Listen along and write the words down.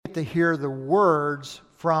to hear the words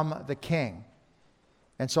from the King.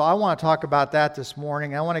 And so I want to talk about that this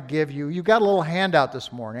morning. I want to give you've got a little handout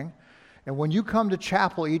this morning. And when you come to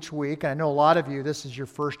chapel each week, and I know a lot of you, this is your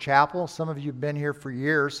first chapel. Some of you have been here for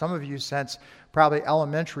years. Some of you since probably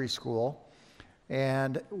elementary school.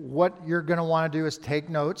 And what you're going to want to do is take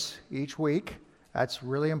notes each week. That's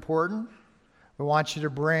really important. We want you to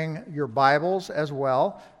bring your Bibles as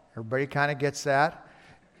well. Everybody kind of gets that.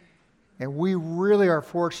 And we really are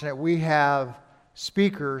fortunate. We have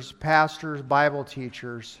speakers, pastors, Bible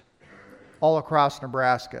teachers all across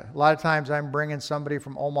Nebraska. A lot of times I'm bringing somebody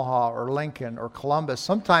from Omaha or Lincoln or Columbus.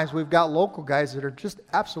 Sometimes we've got local guys that are just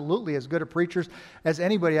absolutely as good at preachers as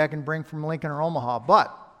anybody I can bring from Lincoln or Omaha.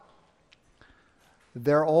 But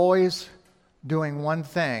they're always doing one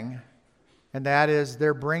thing, and that is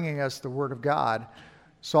they're bringing us the Word of God.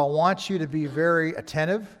 So I want you to be very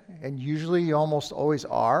attentive, and usually you almost always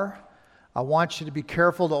are. I want you to be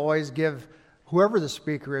careful to always give whoever the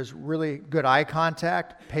speaker is really good eye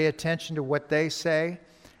contact. Pay attention to what they say.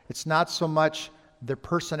 It's not so much their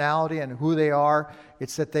personality and who they are.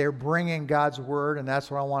 It's that they are bringing God's Word, and that's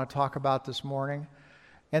what I want to talk about this morning.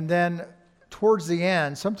 And then towards the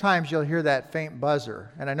end, sometimes you'll hear that faint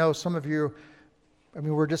buzzer. And I know some of you,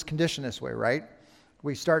 we're just conditioned this way, right?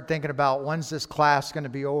 We start thinking about when's this class going to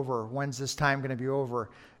be over? When's this time going to be over?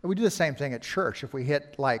 And we do the same thing at church. If we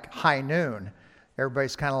hit like high noon,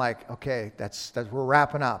 everybody's kind of like, okay, that's we're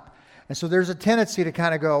wrapping up. And so there's a tendency to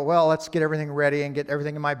kind of go, well, let's get everything ready and get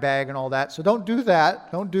everything in my bag and all that. So don't do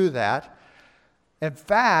that. Don't do that. In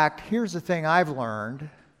fact, here's the thing I've learned.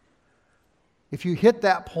 If you hit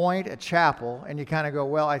that point at chapel and you kind of go,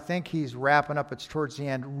 well, I think he's wrapping up, it's towards the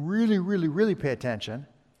end, really, really, really pay attention.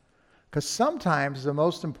 Because sometimes the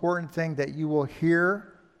most important thing that you will hear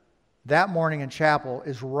that morning in chapel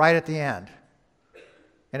is right at the end.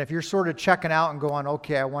 And if you're sort of checking out and going,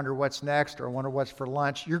 okay, I wonder what's next or I wonder what's for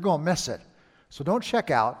lunch, you're going to miss it. So don't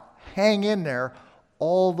check out. Hang in there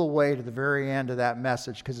all the way to the very end of that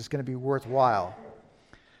message because it's going to be worthwhile.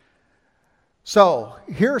 So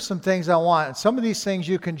here are some things I want. And some of these things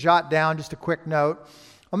you can jot down, just a quick note.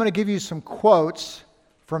 I'm going to give you some quotes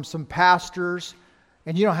from some pastors.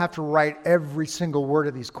 And you don't have to write every single word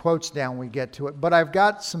of these quotes down when we get to it. But I've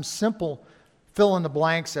got some simple fill in the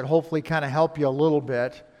blanks that hopefully kind of help you a little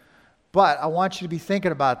bit. But I want you to be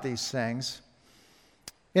thinking about these things.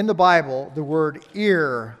 In the Bible, the word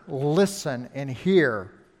ear, listen, and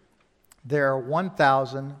hear, there are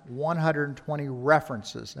 1,120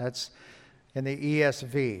 references. That's in the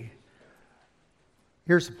ESV.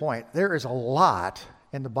 Here's the point. There is a lot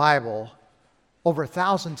in the Bible. Over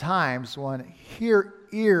 1,000 times when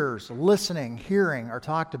ears, listening, hearing are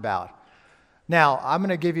talked about. Now, I'm going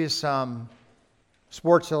to give you some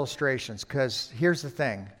sports illustrations because here's the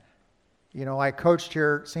thing. You know, I coached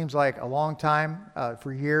here, it seems like a long time,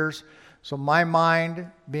 for years. So my mind,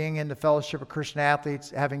 being in the Fellowship of Christian Athletes,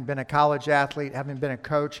 having been a college athlete, having been a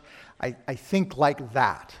coach, I think like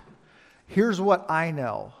that. Here's what I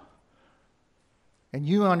know. And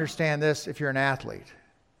you understand this if you're an athlete.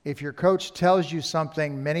 If your coach tells you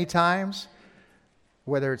something many times,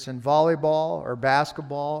 whether it's in volleyball or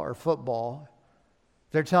basketball or football,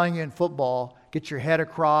 they're telling you in football, get your head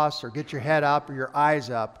across or get your head up or your eyes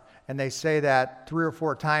up, and they say that 3 or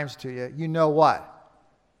 4 times to you, you know what?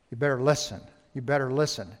 You better listen. You better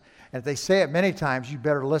listen. And if they say it many times, you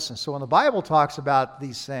better listen. So when the Bible talks about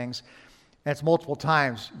these things, and it's multiple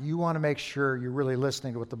times, you want to make sure you're really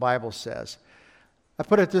listening to what the Bible says. I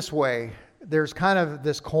put it this way. There's kind of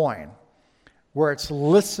this coin where it's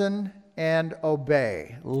listen and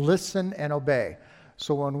obey. Listen and obey.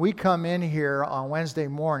 So when we come in here on Wednesday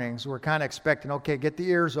mornings, we're kind of expecting, okay, get the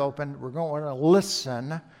ears open. We're going to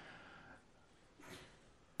listen.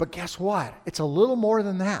 But guess what? It's a little more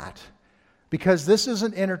than that. Because this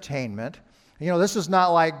isn't entertainment. You know, this is not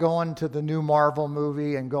like going to the new Marvel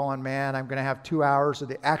movie and going, man, I'm going to have 2 hours of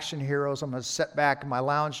the action heroes. I'm going to sit back in my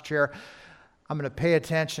lounge chair. I'm going to pay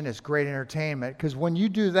attention. It's great entertainment. Because when you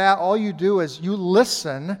do that, all you do is you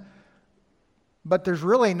listen, but there's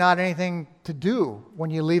really not anything to do when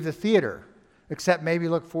you leave the theater, except maybe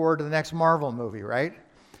look forward to the next Marvel movie, right?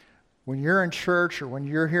 When you're in church or when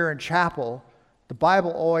you're here in chapel, the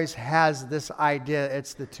Bible always has this idea.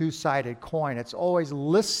 It's the two-sided coin. It's always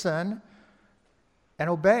listen and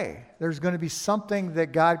obey. There's going to be something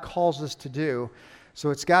that God calls us to do, so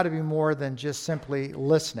it's got to be more than just simply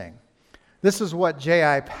listening. This is what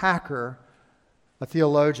J.I. Packer, a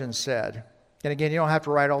theologian, said. And again, you don't have to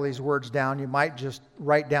write all these words down. You might just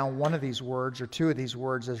write down one of these words or 2 of these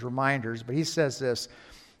words as reminders. But he says this,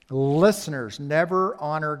 listeners never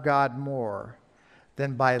honor God more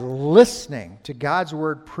than by listening to God's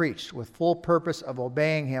word preached with full purpose of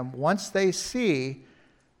obeying him once they see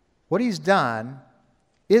what he's done,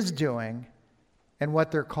 is doing, and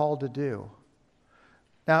what they're called to do.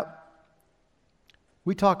 Now,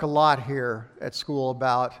 we talk a lot here at school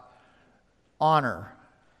about honor.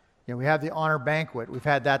 You know, we have the honor banquet. We've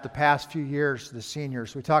had that the past few years, the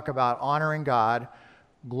seniors. We talk about honoring God,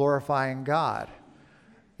 glorifying God.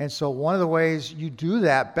 And so one of the ways you do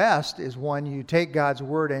that best is when you take God's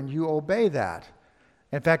word and you obey that.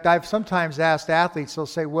 In fact, I've sometimes asked athletes, they'll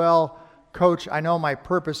say, well, Coach, I know my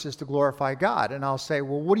purpose is to glorify God. And I'll say,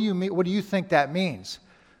 well, what do you mean? What do you think that means?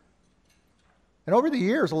 And over the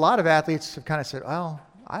years, a lot of athletes have kind of said, well,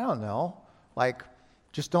 I don't know. Like,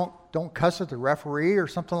 just don't cuss at the referee or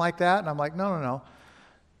something like that. And I'm like, no.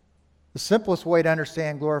 The simplest way to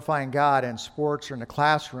understand glorifying God in sports or in the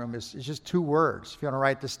classroom is just two words. If you want to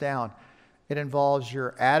write this down, it involves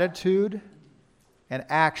your attitude and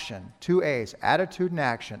action. 2 A's, attitude and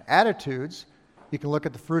action. Attitudes, you can look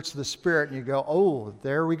at the fruits of the Spirit and you go, oh,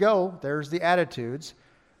 there we go. There's the attitudes.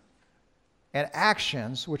 And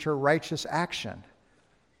actions, which are righteous action.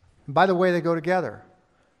 And by the way, they go together.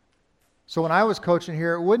 So when I was coaching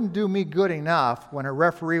here, it wouldn't do me good enough when a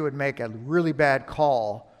referee would make a really bad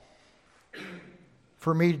call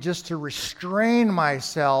for me just to restrain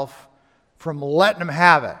myself from letting him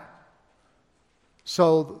have it.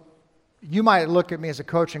 So you might look at me as a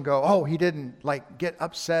coach and go, oh, he didn't like get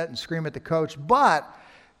upset and scream at the coach. But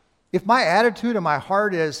if my attitude and my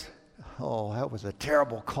heart is, oh, that was a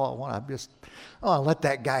terrible call, I'll let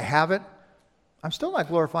that guy have it, I'm still not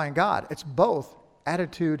glorifying God. It's both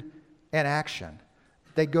attitude and action.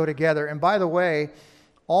 They go together. And by the way,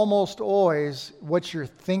 almost always what you're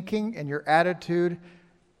thinking and your attitude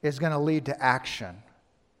is going to lead to action.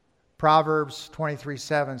 Proverbs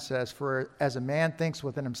 23:7 says, for as a man thinks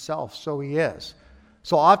within himself, so he is.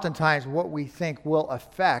 So oftentimes what we think will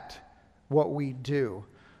affect what we do.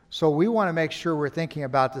 So we want to make sure we're thinking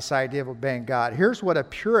about this idea of obeying God. Here's what a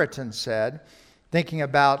Puritan said, thinking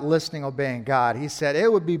about listening, obeying God. He said,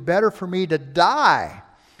 it would be better for me to die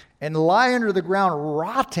and lie under the ground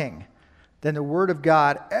rotting than the word of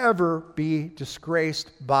God ever be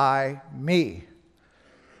disgraced by me.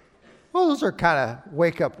 Well, those are kind of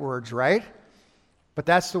wake-up words, right? But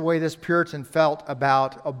that's the way this Puritan felt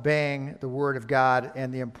about obeying the word of God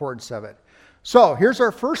and the importance of it. So here's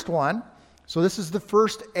our first one. So this is the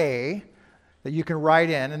first A that you can write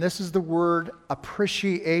in, and this is the word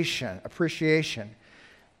appreciation. Appreciation.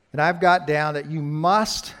 And I've got down that you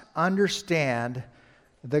must understand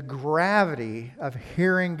the gravity of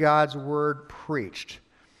hearing God's word preached.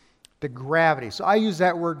 The gravity. So I use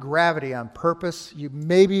that word gravity on purpose. You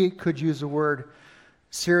maybe could use the word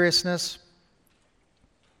seriousness.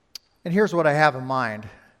 And here's what I have in mind.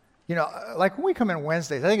 You know, like when we come in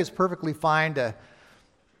Wednesdays, I think it's perfectly fine to,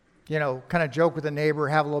 kind of joke with a neighbor,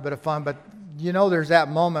 have a little bit of fun. But, there's that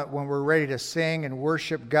moment when we're ready to sing and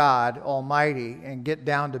worship God Almighty and get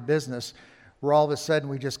down to business, where all of a sudden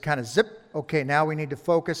we just kind of zip, okay, now we need to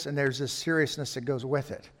focus, and there's this seriousness that goes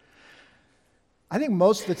with it. I think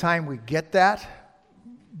most of the time we get that,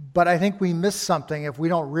 but I think we miss something if we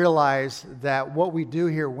don't realize that what we do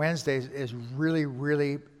here Wednesdays is really,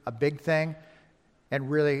 really a big thing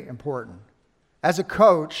and really important. As a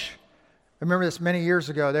coach, I remember this many years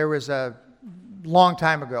ago. There was a long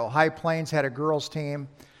time ago, High Plains had a girls team,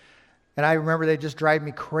 and I remember they just drive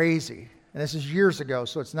me crazy. And this is years ago,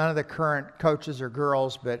 so it's none of the current coaches or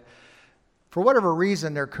girls, but for whatever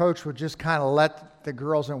reason, their coach would just kind of let the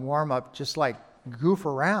girls in warm-up just like goof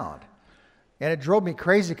around. And it drove me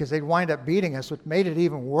crazy because they'd wind up beating us, which made it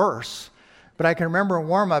even worse. But I can remember in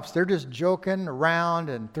warm-ups, they're just joking around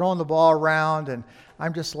and throwing the ball around, and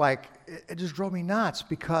I'm just like, it just drove me nuts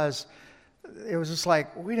because it was just like,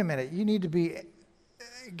 wait a minute, you need to be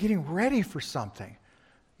getting ready for something.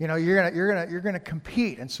 You're gonna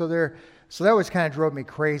compete, and so that always kind of drove me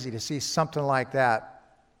crazy to see something like that.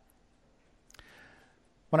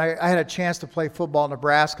 When I had a chance to play football in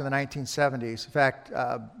Nebraska in the 1970s, in fact,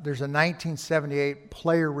 there's a 1978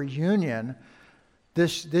 player reunion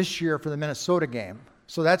this year for the Minnesota game.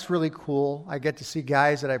 So that's really cool. I get to see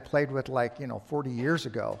guys that I played with 40 years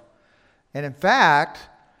ago. And in fact,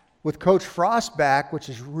 with Coach Frost back, which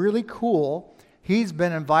is really cool, he's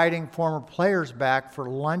been inviting former players back for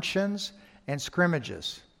luncheons and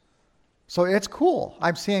scrimmages. So it's cool.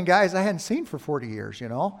 I'm seeing guys I hadn't seen for 40 years,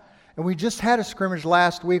 And we just had a scrimmage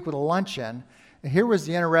last week with a luncheon. And here was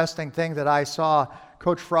the interesting thing that I saw.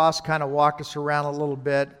 Coach Frost kind of walked us around a little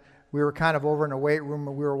bit. We were kind of over in the weight room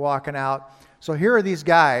and we were walking out. So here are these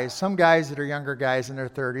guys, some guys that are younger guys in their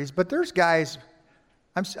 30s, but there's guys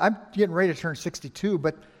I'm getting ready to turn 62,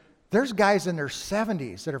 but there's guys in their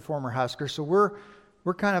 70s that are former Huskers. So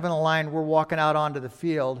we're kind of in a line. We're walking out onto the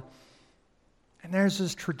field, and there's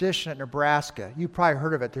this tradition at Nebraska. You probably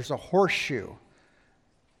heard of it. There's a horseshoe.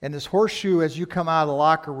 And this horseshoe, as you come out of the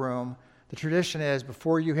locker room, the tradition is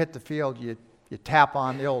before you hit the field, you tap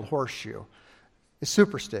on the old horseshoe. It's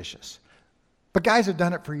superstitious. But guys have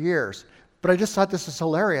done it for years. But I just thought this was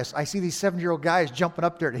hilarious. I see these 70-year-old guys jumping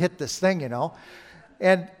up there to hit this thing,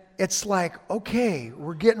 And it's like, okay,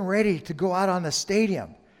 we're getting ready to go out on the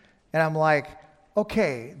stadium. And I'm like,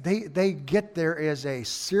 okay, they get there is a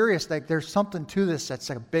serious, like there's something to this that's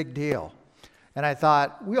a big deal. And I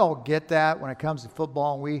thought, we all get that when it comes to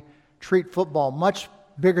football, and we treat football much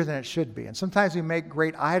bigger than it should be. And sometimes we make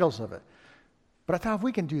great idols of it. But I thought if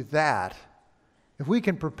we can do that, if we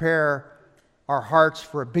can prepare our hearts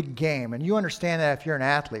for a big game, and you understand that if you're an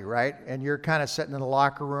athlete, right? And you're kind of sitting in the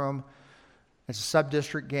locker room, it's a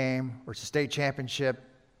sub-district game, or it's a state championship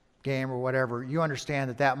game or whatever, you understand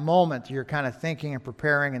that that moment you're kind of thinking and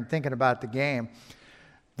preparing and thinking about the game.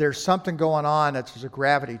 There's something going on there's a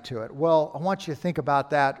gravity to it. Well, I want you to think about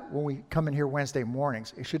that when we come in here Wednesday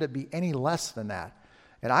mornings. Should it be any less than that?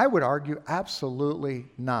 And I would argue absolutely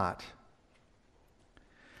not.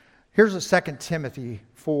 Here's what 2 Timothy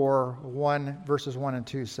 4:1 verses 1 and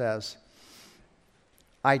 2 says.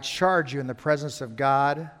 I charge you in the presence of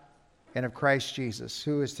God and of Christ Jesus,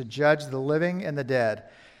 who is to judge the living and the dead.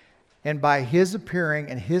 And by his appearing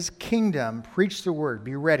in his kingdom, preach the word,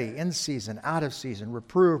 be ready in season, out of season,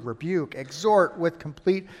 reprove, rebuke, exhort with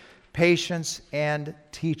complete patience and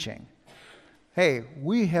teaching. Hey,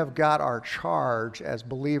 we have got our charge as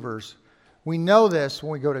believers. We know this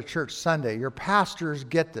when we go to church Sunday. Your pastors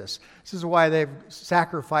get this. This is why they've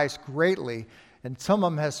sacrificed greatly. And some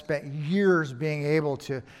of them have spent years being able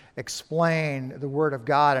to explain the Word of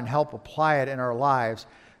God and help apply it in our lives.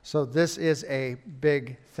 So this is a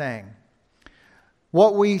big thing.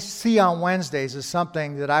 What we see on Wednesdays is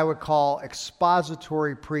something that I would call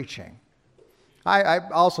expository preaching. I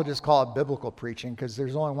also just call it biblical preaching because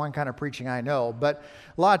there's only one kind of preaching I know. But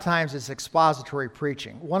a lot of times it's expository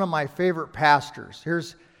preaching. One of my favorite pastors,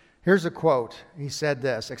 here's a quote. He said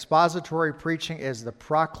this: expository preaching is the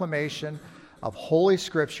proclamation of Holy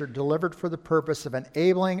Scripture delivered for the purpose of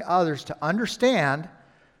enabling others to understand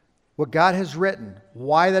what God has written,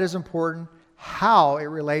 why that is important, how it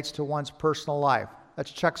relates to one's personal life.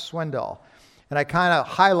 That's Chuck Swindoll. And I kind of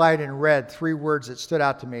highlighted and read 3 words that stood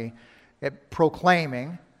out to me.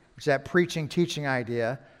 Proclaiming, which is that preaching, teaching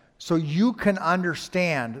idea, so you can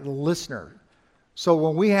understand the listener. So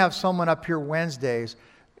when we have someone up here Wednesdays,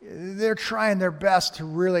 they're trying their best to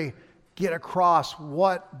really get across,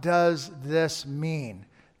 what does this mean?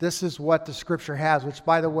 This is what the Scripture has, which,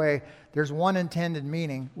 by the way, there's one intended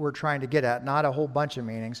meaning we're trying to get at, not a whole bunch of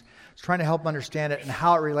meanings. It's trying to help understand it and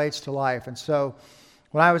how it relates to life. And so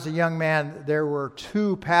when I was a young man, there were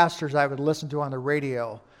 2 pastors I would listen to on the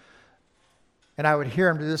radio, and I would hear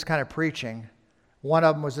them do this kind of preaching. One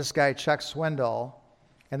of them was this guy, Chuck Swindoll,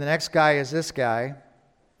 and the next guy is this guy,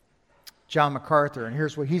 John MacArthur. And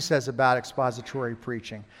here's what he says about expository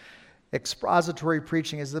preaching. Expository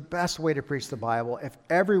preaching is the best way to preach the Bible. If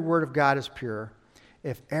every word of God is pure,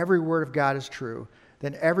 if every word of God is true,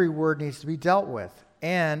 then every word needs to be dealt with.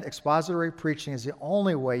 And expository preaching is the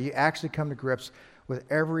only way you actually come to grips with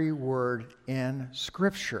every word in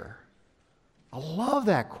Scripture. I love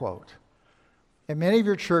that quote. And many of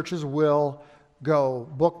your churches will go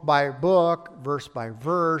book by book, verse by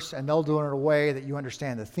verse, and they'll do it in a way that you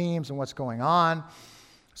understand the themes and what's going on.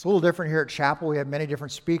 It's a little different here at Chapel. We have many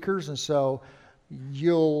different speakers, and so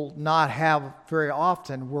you'll not have very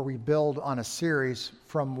often where we build on a series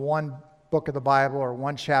from one book of the Bible or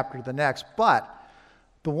one chapter to the next. But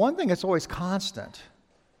the one thing that's always constant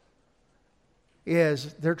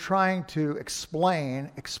is they're trying to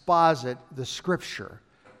exposit the Scripture.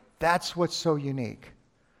 That's what's so unique.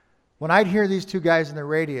 When I'd hear these 2 guys on the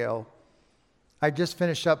radio, I just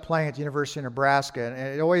finished up playing at the University of Nebraska, and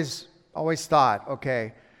it always thought,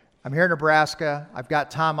 okay, I'm here in Nebraska. I've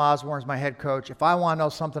got Tom Osborne as my head coach. If I want to know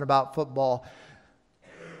something about football,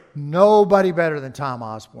 nobody better than Tom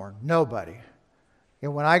Osborne. Nobody.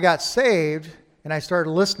 And when I got saved and I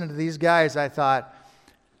started listening to these guys, I thought,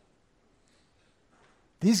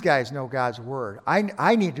 these guys know God's Word.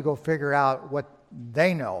 I need to go figure out what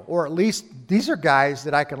they know, or at least these are guys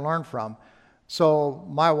that I can learn from. So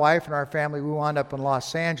my wife and our family, we wound up in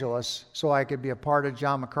Los Angeles so I could be a part of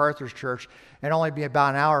John MacArthur's church and only be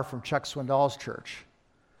about an hour from Chuck Swindoll's church.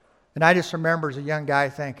 And I just remember as a young guy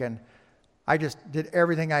thinking, I just did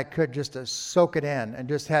everything I could just to soak it in and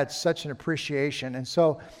just had such an appreciation. And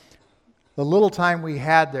so the little time we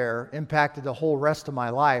had there impacted the whole rest of my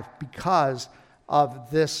life because of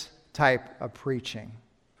this type of preaching.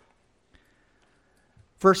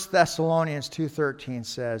 1 Thessalonians 2:13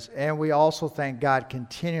 says, "And we also thank God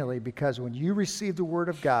continually because when you received the word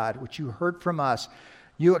of God, which you heard from us,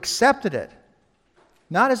 you accepted it,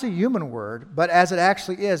 not as a human word, but as it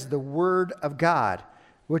actually is, the word of God,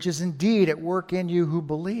 which is indeed at work in you who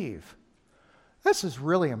believe." This is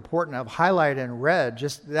really important. I've highlighted in red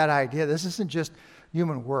just that idea. This isn't just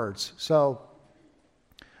human words. So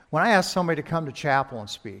when I ask somebody to come to chapel and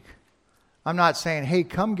speak, I'm not saying, hey,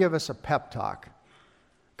 come give us a pep talk.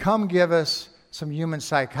 Come give us some human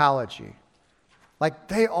psychology. Like,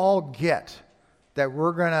 they all get that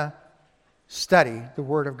we're going to study the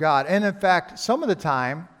Word of God. And in fact, some of the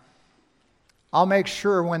time, I'll make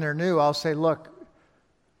sure when they're new, I'll say, look,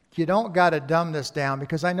 you don't got to dumb this down,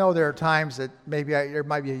 because I know there are times that maybe there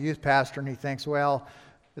might be a youth pastor and he thinks, well,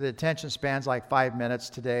 the attention span's like 5 minutes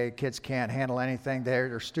today. Kids can't handle anything.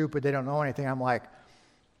 They're stupid. They don't know anything. I'm like,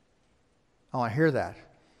 I want to hear that.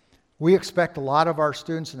 We expect a lot of our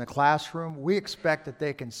students in the classroom. We expect that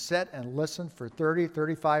they can sit and listen for 30,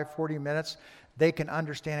 35, 40 minutes. They can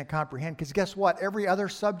understand and comprehend. Because guess what? Every other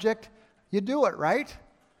subject, you do it, right?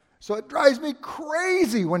 So it drives me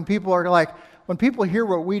crazy when people are like, when people hear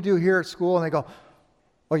what we do here at school and they go,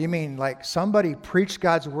 oh, you mean like somebody preached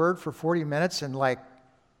God's word for 40 minutes and like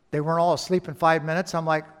they weren't all asleep in 5 minutes? I'm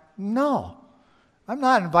like, no. I'm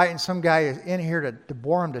not inviting some guy in here to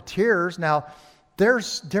bore him to tears. Now,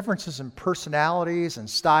 there's differences in personalities and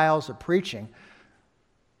styles of preaching.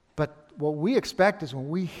 But what we expect is when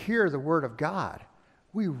we hear the Word of God,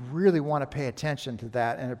 we really want to pay attention to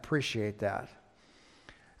that and appreciate that.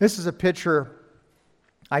 This is a picture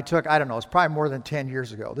I took, I don't know, it's probably more than 10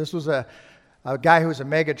 years ago. This was a guy who was a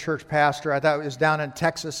mega church pastor. I thought it was down in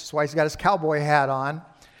Texas. That's why he's got his cowboy hat on.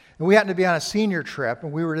 And we happened to be on a senior trip,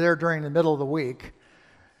 and we were there during the middle of the week.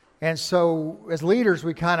 And so as leaders,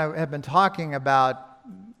 we kind of have been talking about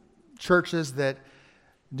churches that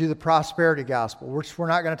do the prosperity gospel, which we're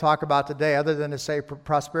not going to talk about today, other than to say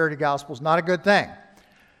prosperity gospel is not a good thing.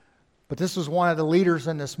 But this was one of the leaders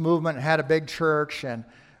in this movement, had a big church, and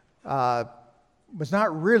was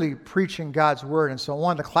not really preaching God's word. And so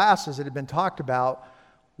one of the classes that had been talked about,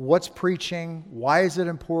 what's preaching? Why is it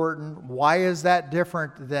important? Why is that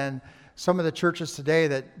different than some of the churches today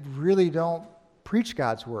that really don't preach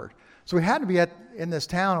God's word? So we had to be in this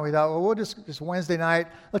town, and we thought, well, we'll just Wednesday night,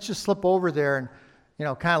 let's just slip over there and,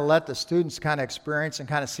 kind of let the students kind of experience and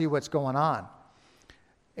kind of see what's going on.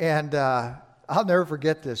 And I'll never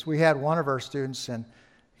forget this. We had one of our students, and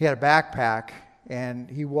he had a backpack, and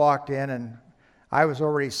he walked in, and I was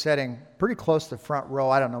already sitting pretty close to the front row.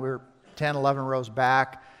 I don't know, we were 10, 11 rows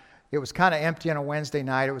back. It was kind of empty on a Wednesday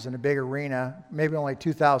night. It was in a big arena, maybe only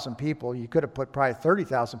 2,000 people. You could have put probably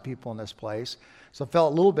 30,000 people in this place. So it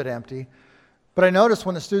felt a little bit empty. But I noticed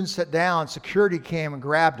when the students sat down, security came and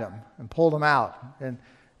grabbed them and pulled them out. And,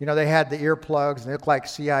 they had the earplugs, and they looked like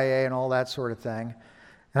CIA and all that sort of thing.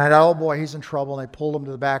 And I thought, oh boy, he's in trouble. And they pulled him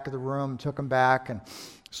to the back of the room, took him back, and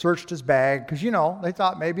searched his bag. Because, they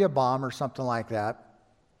thought maybe a bomb or something like that.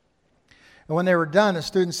 And when they were done, the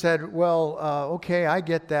student said, well, okay, I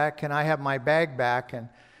get that. Can I have my bag back? And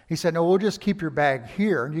he said, no, we'll just keep your bag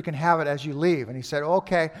here, and you can have it as you leave. And he said,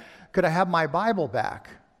 okay, could I have my Bible back?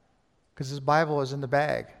 Because his Bible was in the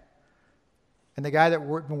bag. And the guy that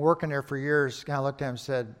had been working there for years kind of looked at him and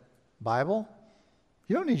said, Bible?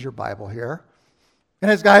 You don't need your Bible here.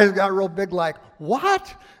 And his guy got real big like,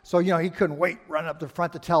 what? So, he couldn't wait, run up the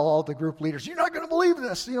front to tell all the group leaders, you're not going to believe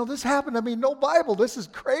this. This happened to me, no Bible. This is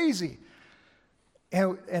crazy.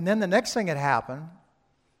 And then the next thing that happened,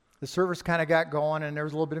 the service kind of got going, and there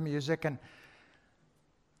was a little bit of music. And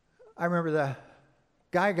I remember the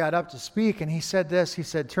guy got up to speak, and he said this. He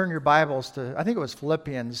said, turn your Bibles to, I think it was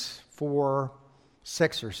Philippians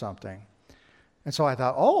 4:6 or something. And so I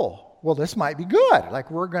thought, oh, well, this might be good. Like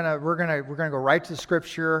we're gonna go right to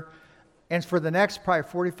Scripture. And for the next probably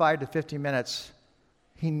 45 to 50 minutes,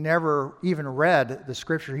 he never even read the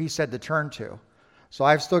Scripture he said to turn to. So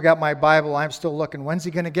I've still got my Bible. I'm still looking. When's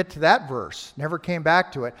he going to get to that verse? Never came back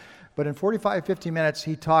to it. But in 45, 50 minutes,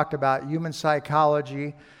 he talked about human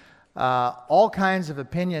psychology, all kinds of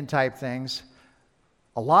opinion type things.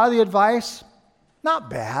 A lot of the advice, not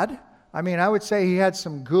bad. I mean, I would say he had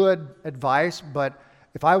some good advice, but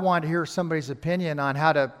if I wanted to hear somebody's opinion on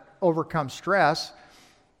how to overcome stress,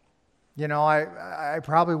 I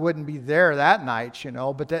probably wouldn't be there that night,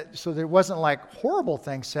 But so there wasn't like horrible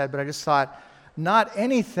things said, but I just thought, not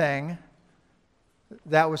anything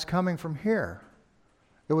that was coming from here.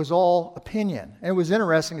 It was all opinion. And it was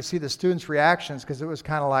interesting to see the students' reactions, because it was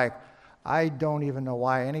kind of like, I don't even know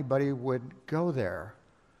why anybody would go there.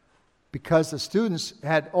 Because the students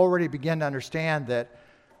had already begun to understand that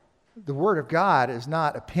the Word of God is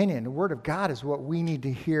not opinion. The Word of God is what we need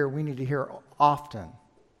to hear. We need to hear often.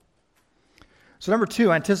 So number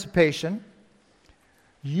 2, anticipation.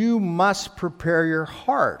 You must prepare your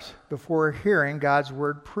heart before hearing God's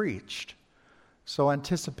Word preached. So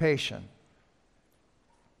anticipation.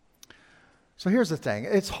 So here's the thing.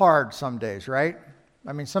 It's hard some days, right?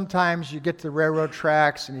 I mean, sometimes you get to the railroad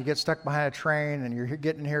tracks and you get stuck behind a train and you're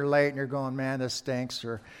getting here late and you're going, man, this stinks.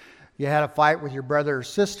 Or you had a fight with your brother or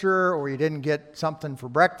sister, or you didn't get something for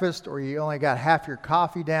breakfast, or you only got half your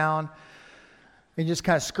coffee down. And you just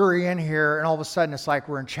kind of scurry in here and all of a sudden it's like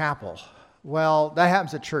we're in chapel. Well, that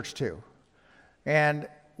happens at church too. And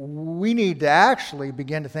we need to actually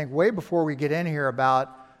begin to think way before we get in here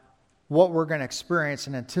about what we're going to experience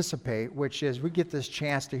and anticipate, which is we get this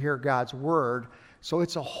chance to hear God's Word. So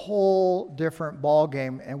it's a whole different ball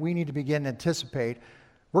game, and we need to begin to anticipate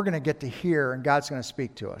we're going to get to hear and God's going to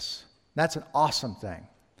speak to us. That's an awesome thing.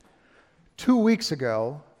 2 weeks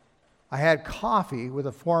ago, I had coffee with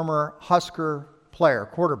a former Husker player,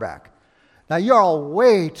 quarterback. Now, you're all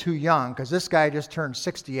way too young because this guy just turned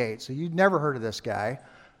 68, so you've never heard of this guy.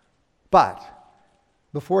 But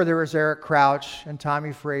before there was Eric Crouch and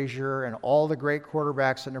Tommy Frazier and all the great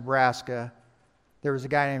quarterbacks in Nebraska, there was a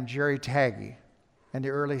guy named Jerry Taggy in the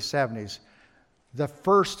early 70s. The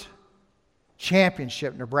first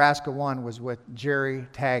championship Nebraska won was with Jerry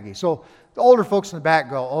Taggy. So the older folks in the back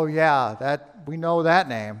go, oh yeah, we know that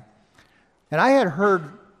name. And I had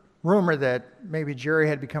heard rumor that maybe Jerry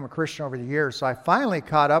had become a Christian over the years, so I finally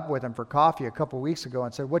caught up with him for coffee a couple weeks ago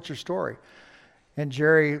and said, what's your story? And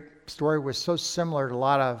Jerry's story was so similar to a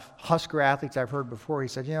lot of Husker athletes I've heard before. He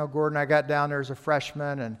said, Gordon, I got down there as a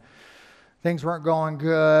freshman and things weren't going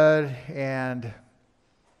good, and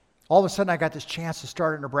all of a sudden I got this chance to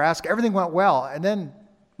start at Nebraska. Everything went well, and then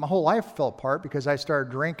my whole life fell apart because I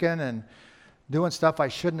started drinking and doing stuff I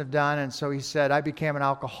shouldn't have done. And so he said, I became an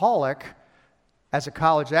alcoholic as a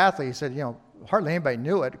college athlete. He said, hardly anybody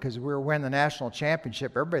knew it because we were winning the national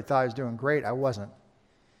championship. Everybody thought I was doing great. I wasn't.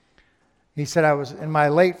 He said, I was in my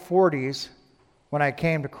late 40s when I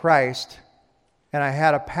came to Christ, and I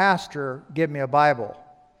had a pastor give me a Bible.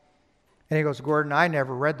 And he goes, Gordon, I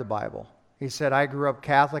never read the Bible. He said, I grew up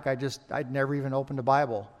Catholic. I'd never even opened a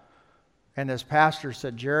Bible. And this pastor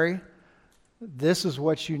said, Jerry, this is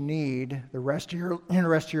what you need in the rest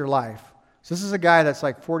of your life. So this is a guy that's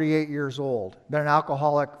like 48 years old, been an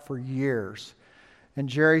alcoholic for years. And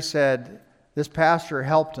Jerry said, this pastor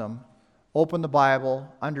helped him open the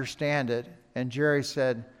Bible, understand it. And Jerry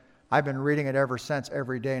said, I've been reading it ever since,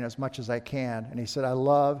 every day and as much as I can. And he said, I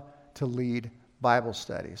love to lead Bible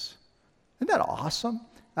studies. Isn't that awesome?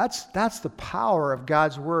 That's the power of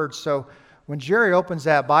God's Word. So when Jerry opens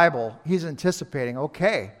that Bible, he's anticipating,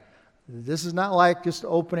 okay, this is not like just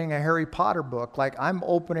opening a Harry Potter book. Like I'm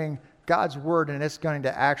opening God's Word and it's going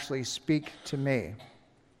to actually speak to me.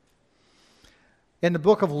 In the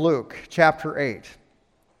book of Luke, chapter 8,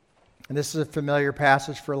 and this is a familiar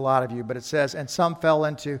passage for a lot of you, but it says, and some fell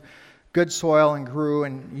into good soil and grew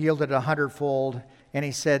and yielded 100-fold. And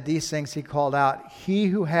he said, these things he called out, he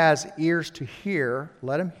who has ears to hear,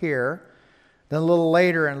 let him hear. Then a little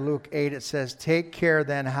later in Luke 8, it says, take care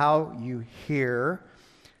then how you hear.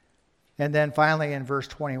 And then finally in verse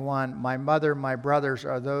 21, my mother, my brothers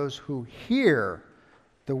are those who hear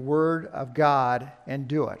the word of God and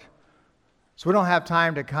do it. So we don't have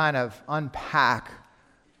time to kind of unpack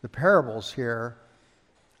the parables here.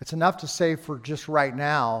 It's enough to say for just right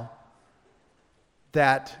now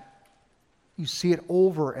that you see it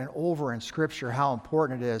over and over in Scripture how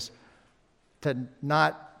important it is to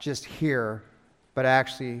not just hear, but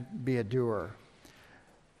actually be a doer.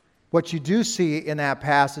 What you do see in that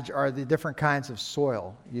passage are the different kinds of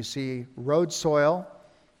soil. You see road soil,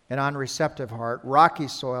 an unreceptive heart, rocky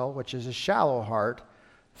soil, which is a shallow heart,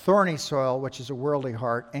 thorny soil, which is a worldly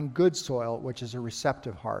heart, and good soil, which is a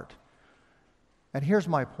receptive heart. And here's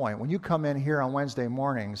my point. When you come in here on Wednesday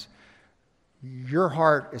mornings, your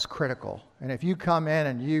heart is critical. And if you come in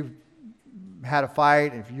and you've had a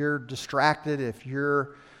fight, if you're distracted,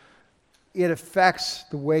 it affects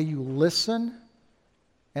the way you listen,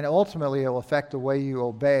 and ultimately it will affect the way you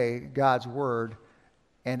obey God's word,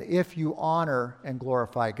 and if you honor and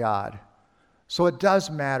glorify God. So it does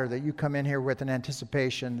matter that you come in here with an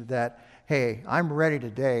anticipation that, hey, I'm ready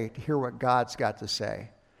today to hear what God's got to say.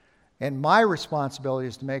 And my responsibility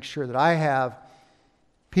is to make sure that I have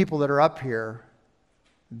people that are up here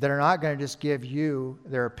that are not going to just give you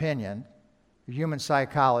their opinion, human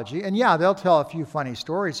psychology. And yeah, they'll tell a few funny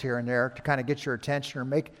stories here and there to kind of get your attention or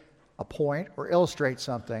make a point or illustrate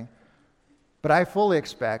something, but I fully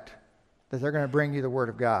expect that they're going to bring you the Word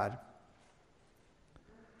of God.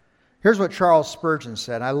 Here's what Charles Spurgeon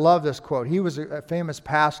said. I love this quote. He was a famous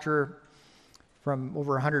pastor from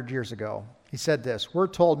over 100 years ago. He said this: "We're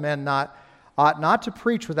told men ought not to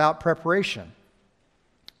preach without preparation,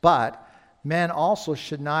 but men also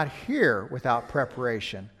should not hear without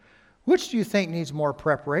preparation. Which do you think needs more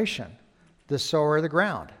preparation, the sower or the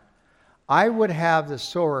ground? I would have the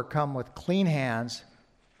sower come with clean hands,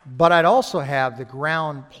 but I'd also have the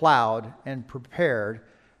ground plowed and prepared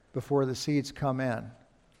before the seeds come in."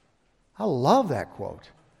 I love that quote.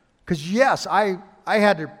 Because yes, I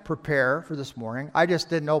had to prepare for this morning. I just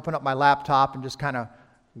didn't open up my laptop and just kind of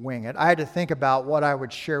wing it. I had to think about what I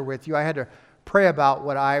would share with you. I had to pray about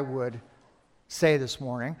what I would say this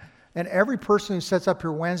morning. And every person who sits up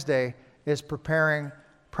here Wednesday is preparing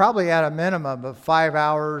probably at a minimum of 5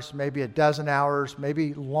 hours, maybe a dozen hours,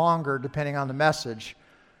 maybe longer, depending on the message.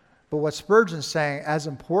 But what Spurgeon's saying, as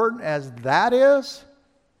important as that is,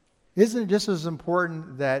 isn't it just as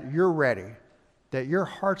important that you're ready, that your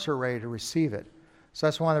hearts are ready to receive it? So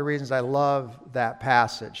that's one of the reasons I love that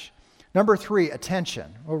passage. Number 3,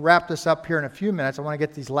 attention. We'll wrap this up here in a few minutes. I want to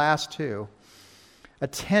get these last two.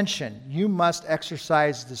 Attention. You must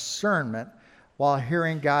exercise discernment while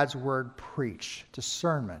hearing God's word preached.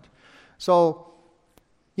 Discernment. So,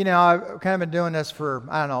 I've kind of been doing this for,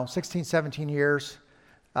 16, 17 years.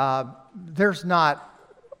 There's not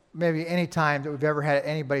maybe any time that we've ever had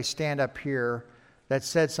anybody stand up here that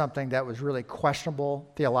said something that was really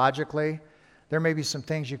questionable theologically. There may be some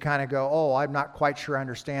things you kind of go, oh, I'm not quite sure I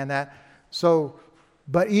understand that. So,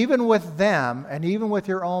 but even with them and even with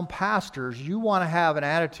your own pastors, you want to have an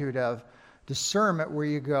attitude of discernment where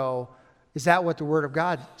you go, is that what the Word of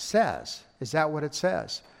God says? Is that what it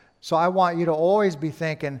says? So I want you to always be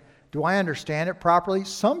thinking, do I understand it properly?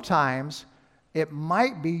 Sometimes it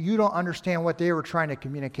might be you don't understand what they were trying to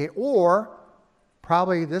communicate, or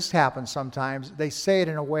probably this happens sometimes. They say it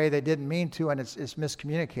in a way they didn't mean to, and it's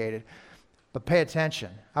miscommunicated. But pay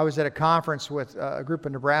attention. I was at a conference with a group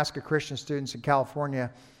of Nebraska Christian students in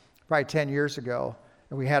California probably 10 years ago,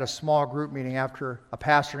 and we had a small group meeting after a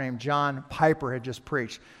pastor named John Piper had just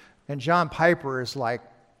preached. And John Piper is like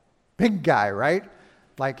big guy, right?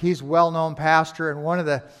 Like he's a well-known pastor. And one of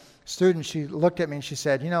the students, she looked at me and she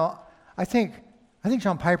said, I think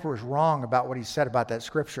John Piper was wrong about what he said about that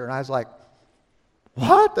scripture. And I was like,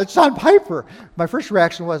 what? That's John Piper. My first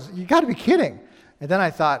reaction was, you got to be kidding. And then I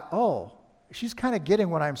thought, oh, she's kind of getting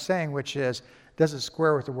what I'm saying, which is, does it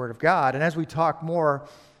square with the Word of God? And as we talk more,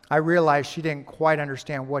 I realized she didn't quite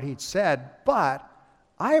understand what he'd said, but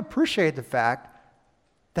I appreciate the fact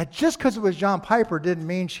that just because it was John Piper didn't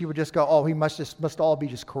mean she would just go, oh, he must all be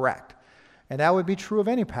just correct. And that would be true of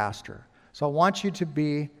any pastor. So I want you to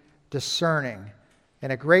be discerning.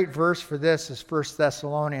 And a great verse for this is 1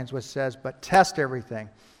 Thessalonians, which says, but test everything,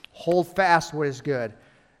 hold fast what is good,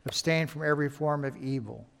 abstain from every form of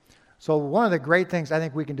evil. So one of the great things I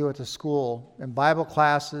think we can do at the school, in Bible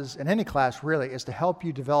classes, in any class really, is to help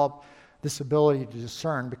you develop this ability to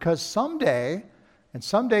discern. Because someday, and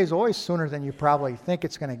someday is always sooner than you probably think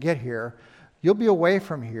it's going to get here, you'll be away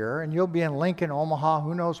from here, and you'll be in Lincoln, Omaha,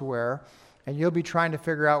 who knows where, and you'll be trying to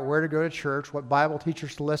figure out where to go to church, what Bible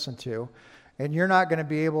teachers to listen to, and you're not going to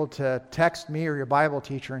be able to text me or your Bible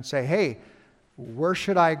teacher and say, hey, where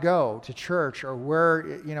should I go to church, or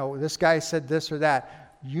where, this guy said this or that.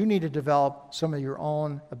 You need to develop some of your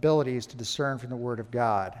own abilities to discern from the Word of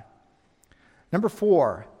God. Number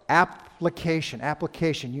 4, application.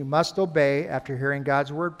 Application. You must obey after hearing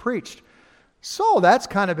God's Word preached. So that's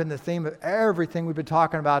kind of been the theme of everything we've been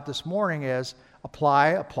talking about this morning is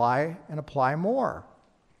apply, and apply more.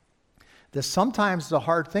 This sometimes is a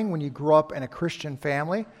hard thing when you grow up in a Christian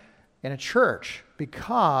family, in a church,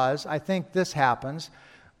 because I think this happens.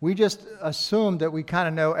 We just assume that we kind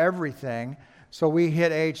of know everything. So we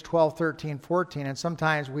hit age 12, 13, 14, and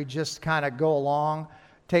sometimes we just kind of go along,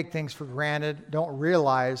 take things for granted, don't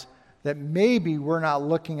realize that maybe we're not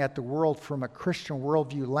looking at the world from a Christian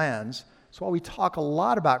worldview lens. That's why we talk a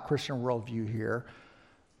lot about Christian worldview here.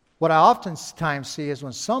 What I oftentimes see is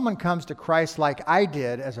when someone comes to Christ like I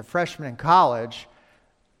did as a freshman in college,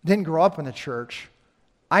 didn't grow up in the church,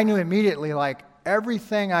 I knew immediately like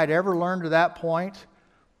everything I'd ever learned to that point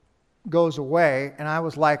goes away, and I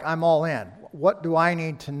was like, I'm all in. What do I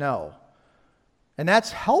need to know? And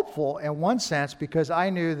that's helpful in one sense because I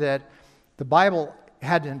knew that the Bible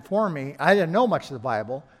had to inform me. I didn't know much of the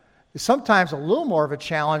Bible. It's sometimes a little more of a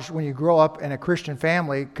challenge when you grow up in a Christian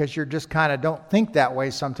family because you're just kind of don't think that way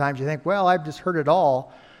sometimes. You think, well, I've just heard it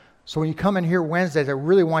all. So when you come in here Wednesdays, I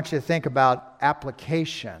really want you to think about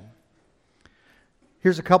application.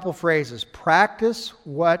 Here's a couple phrases. Practice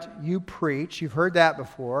what you preach. You've heard that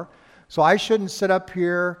before. So I shouldn't sit up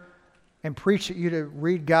here and preach at you to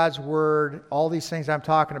read God's word, all these things I'm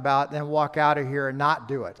talking about, then walk out of here and not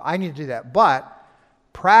do it. I need to do that. But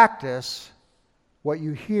practice what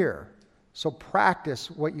you hear. So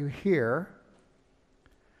practice what you hear.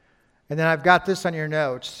 And then I've got this on your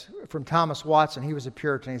notes from Thomas Watson. He was a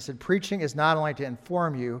Puritan. He said, preaching is not only to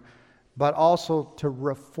inform you, but also to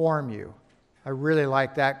reform you. I really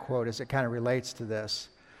like that quote as it kind of relates to this.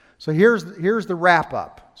 So here's the wrap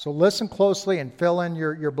up. So listen closely and fill in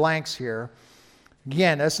your blanks here.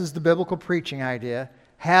 Again, this is the biblical preaching idea.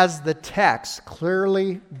 Has the text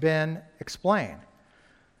clearly been explained?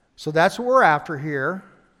 So that's what we're after here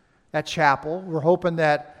at Chapel. We're hoping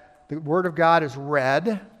that the Word of God is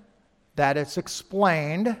read, that it's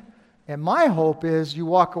explained, and my hope is you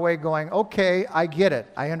walk away going, okay, I get it.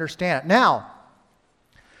 I understand it. Now,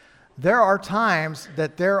 there are times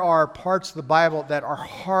that there are parts of the Bible that are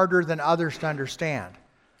harder than others to understand.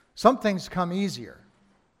 Some things come easier.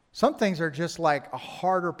 Some things are just like a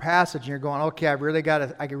harder passage, and you're going, okay, I really got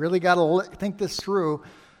to think this through.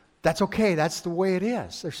 That's okay. That's the way it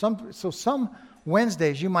is. Some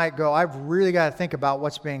Wednesdays you might go, I've really got to think about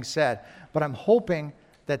what's being said, but I'm hoping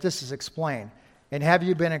that this is explained. And have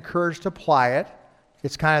you been encouraged to apply it?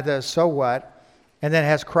 It's kind of the so what. And then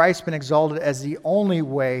has Christ been exalted as the only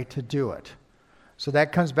way to do it? So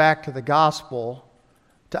that comes back to the gospel,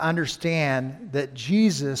 to understand that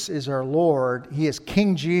Jesus is our Lord. He is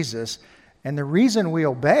King Jesus. And the reason we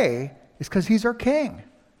obey is because He's our King.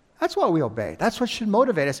 That's why we obey. That's what should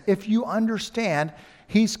motivate us. If you understand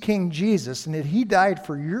He's King Jesus and that He died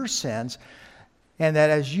for your sins, and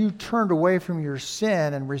that as you turned away from your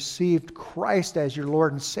sin and received Christ as your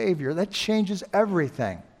Lord and Savior, that changes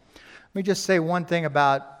everything. Let me just say one thing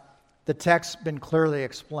about the text been clearly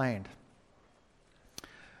explained.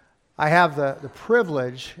 I have the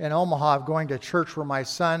privilege in Omaha of going to church where my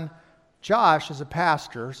son Josh is a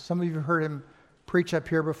pastor. Some of you have heard him preach up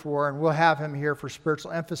here before, and we'll have him here for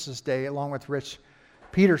Spiritual Emphasis Day along with Rich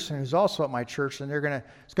Peterson, who's also at my church. And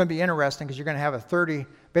it's going to be interesting because you're going to have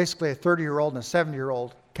basically a 30-year-old and a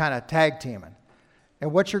 70-year-old kind of tag teaming.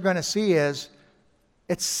 And what you're going to see is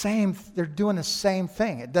they're doing the same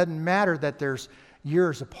thing. It doesn't matter that there's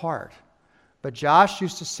years apart. But Josh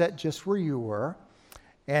used to sit just where you were,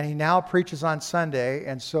 and he now preaches on Sunday.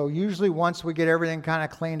 And so usually once we get everything kind of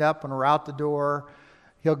cleaned up and we're out the door,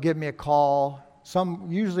 he'll give me a call,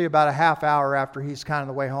 usually about a half hour after he's kind of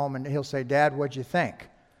the way home, and he'll say, Dad, what'd you think?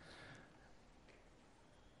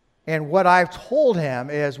 And what I've told him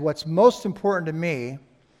is what's most important to me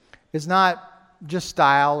is not just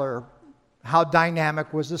style or how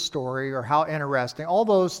dynamic was the story or how interesting. All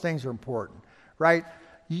those things are important, right?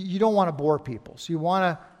 You don't want to bore people. So you want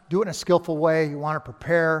to do it in a skillful way. You want to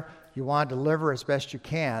prepare. You want to deliver as best you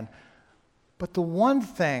can. But the one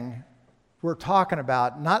thing we're talking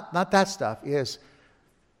about, not that stuff, is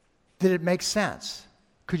did it make sense?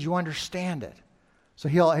 Could you understand it? So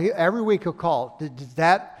every week he'll call. Did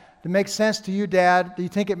that make sense to you, Dad? Do you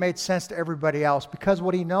think it made sense to everybody else? Because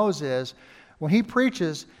what he knows is when he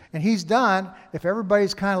preaches and he's done, if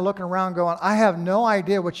everybody's kind of looking around going, I have no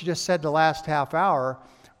idea what you just said the last half hour,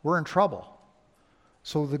 we're in trouble.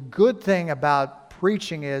 So the good thing about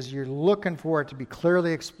preaching is you're looking for it to be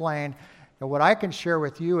clearly explained. And what I can share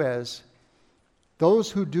with you is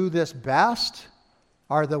those who do this best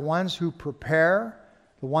are the ones who prepare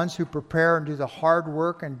and do the hard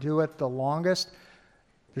work and do it the longest.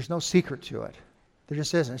 There's no secret to it. There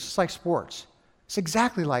just isn't. It's just like sports. It's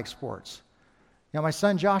exactly like sports. You know, my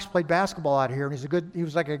son Josh played basketball out here, and he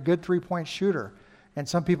was like a good three-point shooter. And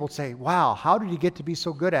some people would say, wow, how did he get to be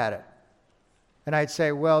so good at it? And I'd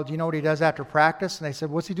say, well, do you know what he does after practice? And they said,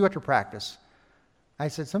 what's he do after practice? I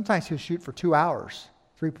said, sometimes he'll shoot for 2 hours,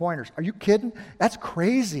 three-pointers. Are you kidding? That's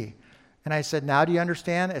crazy. And I said, now do you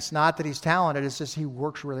understand? It's not that he's talented, it's just he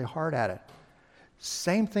works really hard at it.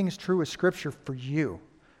 Same thing is true with Scripture for you.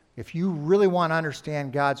 If you really want to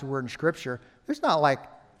understand God's Word in Scripture, there's not like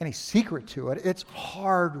any secret to it. It's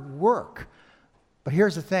hard work. But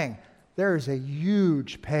here's the thing. There is a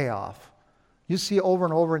huge payoff. You see over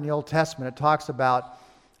and over in the Old Testament, it talks about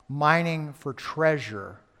mining for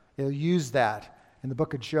treasure. It'll use that in the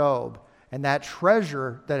book of Job. And that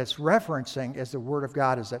treasure that it's referencing is the Word of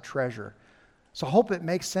God is that treasure. So I hope it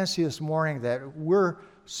makes sense to you this morning that we're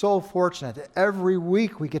so fortunate that every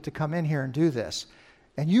week we get to come in here and do this.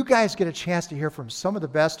 And you guys get a chance to hear from some of the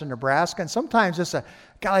best in Nebraska. And sometimes it's a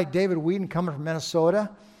guy like David Whedon coming from Minnesota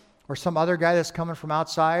or some other guy that's coming from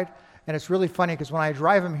outside. And it's really funny because when I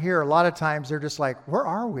drive them here, a lot of times they're just like, where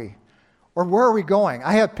are we? Or where are we going?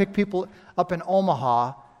 I have picked people up in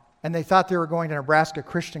Omaha, and they thought they were going to Nebraska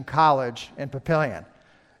Christian College in Papillion.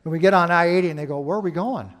 And we get on I-80, and they go, where are we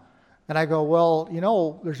going? And I go, well,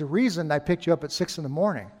 there's a reason I picked you up at 6 in the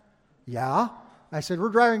morning. Yeah? I said, we're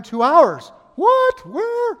driving 2 hours. What?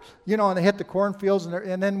 Where? And they hit the cornfields,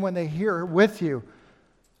 and then when they hear with you,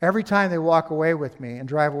 every time they walk away with me and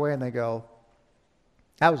drive away and they go,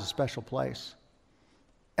 that was a special place.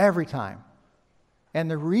 Every time. And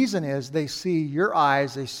the reason is they see your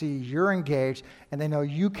eyes, they see you're engaged, and they know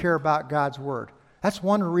you care about God's Word. That's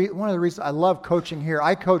one of the reasons I love coaching here.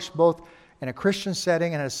 I coached both in a Christian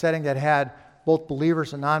setting and a setting that had both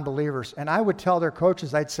believers and non-believers. And I would tell their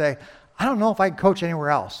coaches, I'd say, I don't know if I can coach anywhere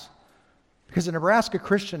else. Because a Nebraska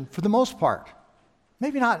Christian, for the most part,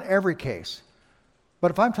 maybe not in every case,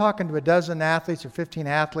 but if I'm talking to a dozen athletes or 15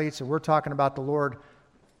 athletes and we're talking about the Lord,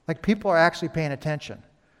 like people are actually paying attention.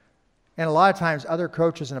 And a lot of times other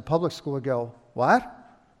coaches in a public school would go,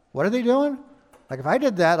 what? What are they doing? Like if I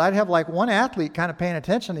did that, I'd have like one athlete kind of paying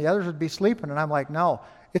attention, the others would be sleeping. And I'm like, no,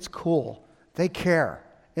 it's cool. They care.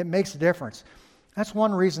 It makes a difference. That's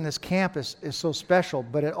one reason this camp is so special,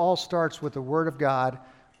 but it all starts with the Word of God,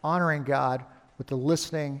 honoring God, with the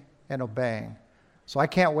listening and obeying. So I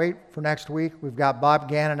can't wait for next week. We've got Bob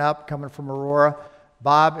Gannon up, coming from Aurora.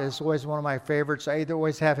 Bob is always one of my favorites. I either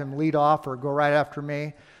always have him lead off or go right after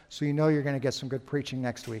me, so you know you're going to get some good preaching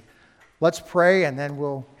next week. Let's pray, and then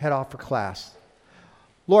we'll head off for class.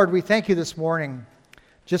 Lord, we thank you this morning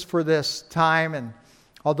just for this time, and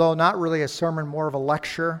although not really a sermon, more of a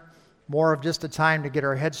lecture, more of just a time to get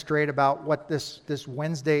our heads straight about what this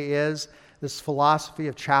Wednesday is, this philosophy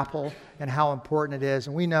of chapel and how important it is.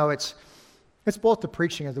 And we know it's both the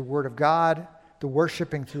preaching of the Word of God, the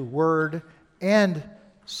worshiping through word and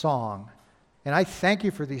song. And I thank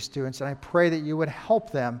you for these students, and I pray that you would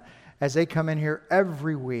help them as they come in here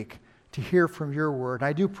every week to hear from your word. And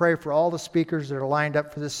I do pray for all the speakers that are lined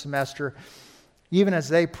up for this semester, even as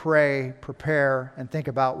they pray, prepare, and think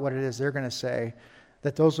about what it is they're going to say,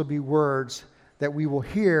 that those will be words that we will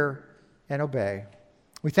hear and obey.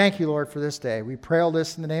 We thank you, Lord, for this day. We pray all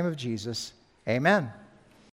this in the name of Jesus. Amen.